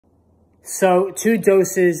So 2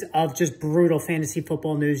 doses of just brutal fantasy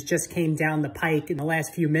football news just came down the pike in the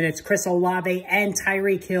last few minutes. Chris Olave and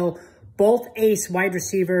Tyreek Hill, both ace wide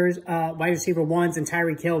receiver ones, and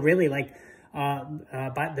Tyreek Hill really like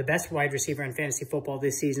the best wide receiver in fantasy football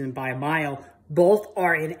this season by a mile. Both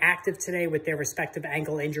are inactive today with their respective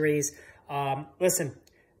ankle injuries. Listen,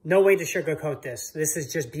 no way to sugarcoat this. This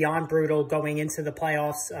is just beyond brutal going into the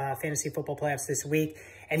playoffs, fantasy football playoffs this week.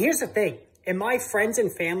 And here's the thing. In my friends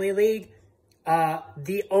and family league,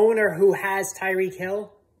 the owner who has Tyreek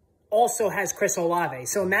Hill also has Chris Olave.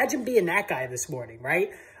 So imagine being that guy this morning, right?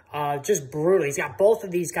 Just brutal. He's got both of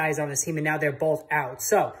these guys on his team, and now they're both out.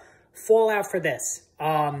 So fallout for this.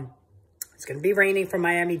 It's going to be raining for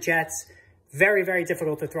Miami Jets. Very, very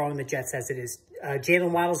difficult to throw in the Jets as it is. Jalen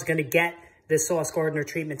Waddle's going to get the Sauce Gardner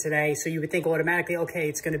treatment today. So you would think automatically, okay,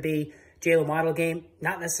 it's going to be Jalen Waddle game.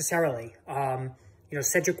 Not necessarily. You know,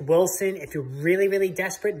 Cedric Wilson, if you're really, really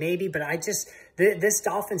desperate, maybe. But this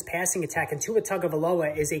Dolphins passing attack and Tua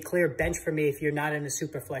Tagovailoa is a clear bench for me if you're not in a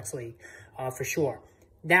super flex league, for sure.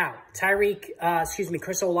 Now,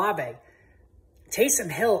 Chris Olave.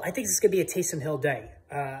 Taysom Hill, I think this is going to be a Taysom Hill day.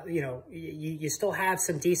 You know, you still have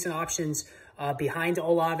some decent options behind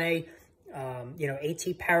Olave. You know,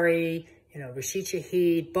 A.T. Perry, you know, Rashid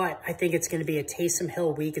Shaheed. But I think it's going to be a Taysom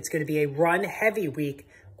Hill week. It's going to be a run-heavy week.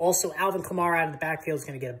 Also, Alvin Kamara out of the backfield is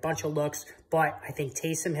going to get a bunch of looks, but I think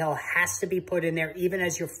Taysom Hill has to be put in there, even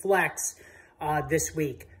as your flex this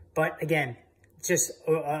week. But again, just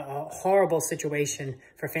a horrible situation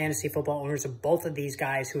for fantasy football owners of both of these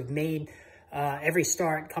guys who have made every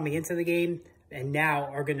start coming into the game and now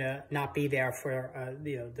are going to not be there for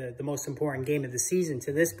you know, the most important game of the season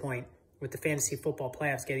to this point, with the fantasy football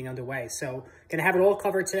playoffs getting underway. So going to have it all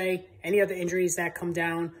covered today. Any other injuries that come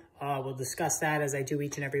down, we'll discuss that as I do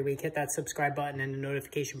each and every week. Hit that subscribe button and the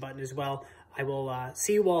notification button as well. I will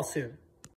see you all soon.